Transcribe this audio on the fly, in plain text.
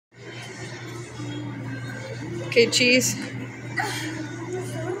Okay, cheese.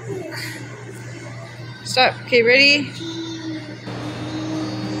 Stop. Okay, ready?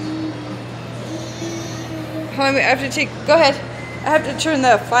 Hold on, I have to take. Go ahead. I have to turn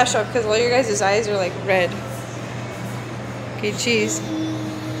the flash off because all your guys' eyes are like red. Okay, cheese.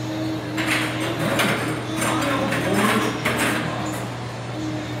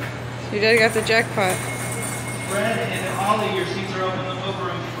 Your dad got the jackpot. Fred and Ollie, your seats are open in the book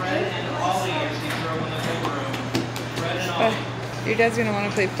room. Fred and Ollie, your seats are open in the book room. Fred and Ollie. Your dad's gonna want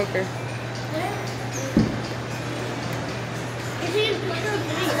to play poker.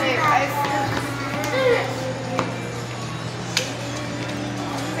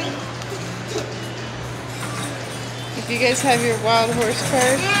 If you guys have your wild horse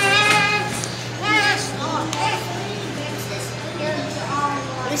card.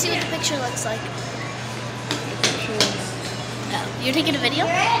 Let me see what the picture looks like. Oh, you're taking a video?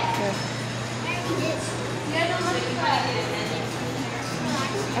 Yeah.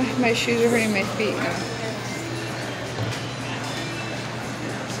 My shoes are hurting my feet now.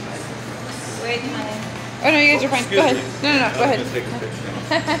 Wait, honey. Oh no, you guys are fine. Go ahead. No, go ahead. Take a picture.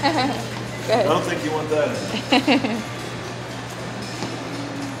 Go ahead. I don't think you want that.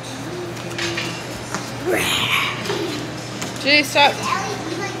 Judy, stop.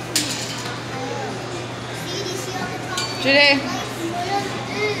 Judy.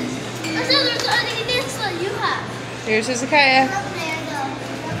 Here's Hezekiah.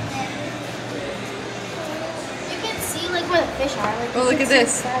 You can see like where the fish are. Like, Oh, look at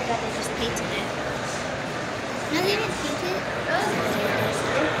this. That they just painted it. No, they didn't paint it.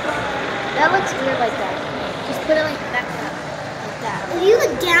 That looks weird like that. Just put it like back up. Like that. If you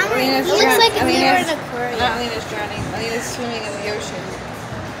look down, it looks like if we were in an aquarium. Alina's drowning. Alina's swimming in the ocean.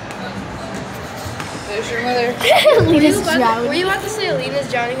 There's your mother. Were you about to say Alina's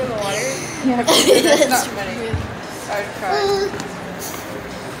drowning in the water? Yeah, that's not funny. I'd cry.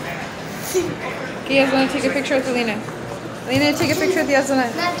 Okay, you guys want to take a picture with Alina? Alina, take a picture with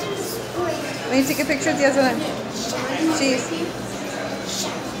Yazana. Alina, take a picture with Yazana. Cheese.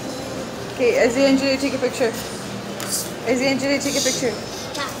 Okay, Izzy and Judy, take a picture. Izzy and Judy, take a picture.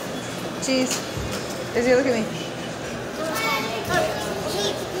 Cheese. Izzy, look at me.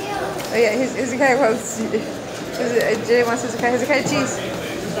 Oh yeah, Hezekiah wants. Judy wants Hezekiah. Hezekiah, cheese.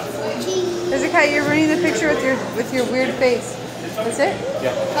 Hezekiah, you're ruining the picture with your weird face. That's it?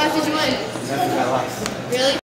 Yeah. How did you win? That's my last. Really?